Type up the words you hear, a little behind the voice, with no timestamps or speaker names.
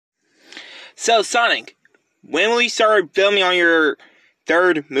So, Sonic, when will you start filming on your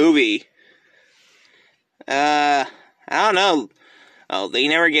third movie? I don't know. Oh, they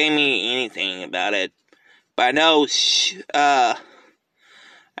never gave me anything about it. But I know,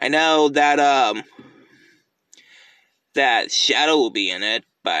 that Shadow will be in it,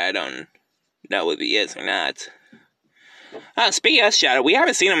 but I don't know if he is or not. Speaking of Shadow, we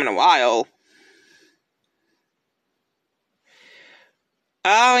haven't seen him in a while.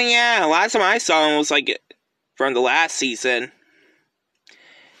 Oh yeah, last time I saw him was like from the last season.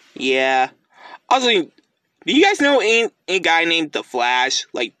 Yeah. Also, do you guys know any guy named The Flash?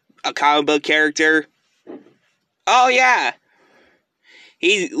 Like, a comic book character? Oh yeah.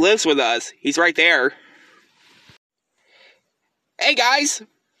 He lives with us. He's right there. Hey guys.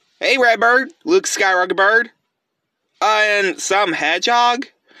 Hey Redbird, Luke Skywalker Bird. And some hedgehog?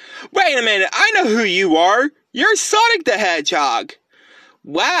 Wait a minute, I know who you are. You're Sonic the Hedgehog.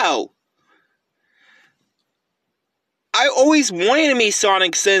 Wow. I always wanted to meet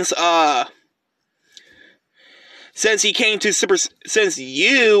Sonic since you came to Super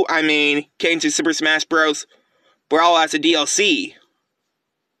Smash Bros. Brawl as a DLC.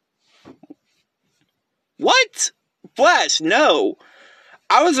 What? Flash, no.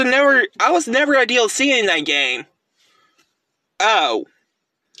 I was never a DLC in that game. Oh.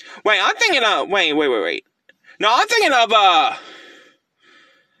 Wait, I'm thinking of wait. No, I'm thinking of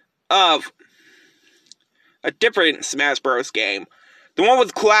a different Smash Bros. Game. The one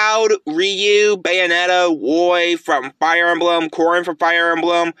with Cloud, Ryu, Bayonetta, Roy from Fire Emblem, Corrin from Fire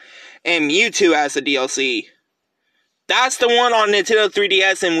Emblem, and Mewtwo as a DLC. That's the one on Nintendo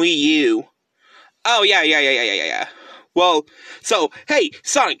 3DS and Wii U. Oh, yeah. Well, so, hey,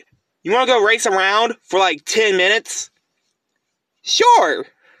 Sonic, you wanna go race around for like 10 minutes? Sure,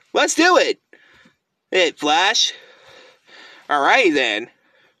 let's do it. Hey, Flash. Alright then.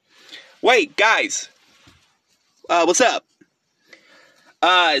 Wait, guys. What's up?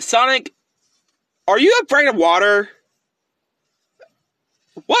 Sonic, are you afraid of water?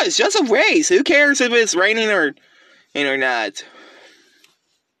 What? It's just a race. Who cares if it's raining or not?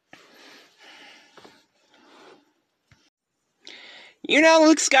 You know,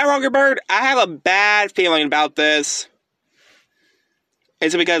 Luke Skywalker Bird, I have a bad feeling about this.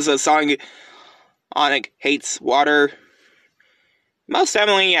 Is it because Sonic hates water? Most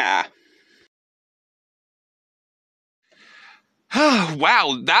definitely, yeah.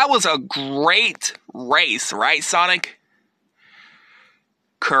 Wow, that was a great race, right, Sonic?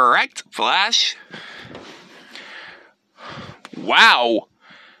 Correct, Flash? Wow.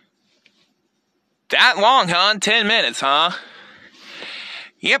 That long, huh? 10 minutes, huh?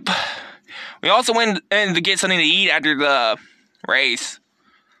 Yep. We also went in to get something to eat after the race.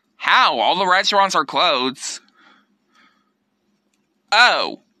 How? All the restaurants are closed.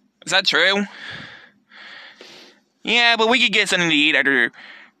 Oh, is that true? Yeah, but we could get something to eat after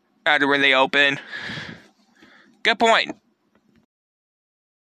when they open. Good point.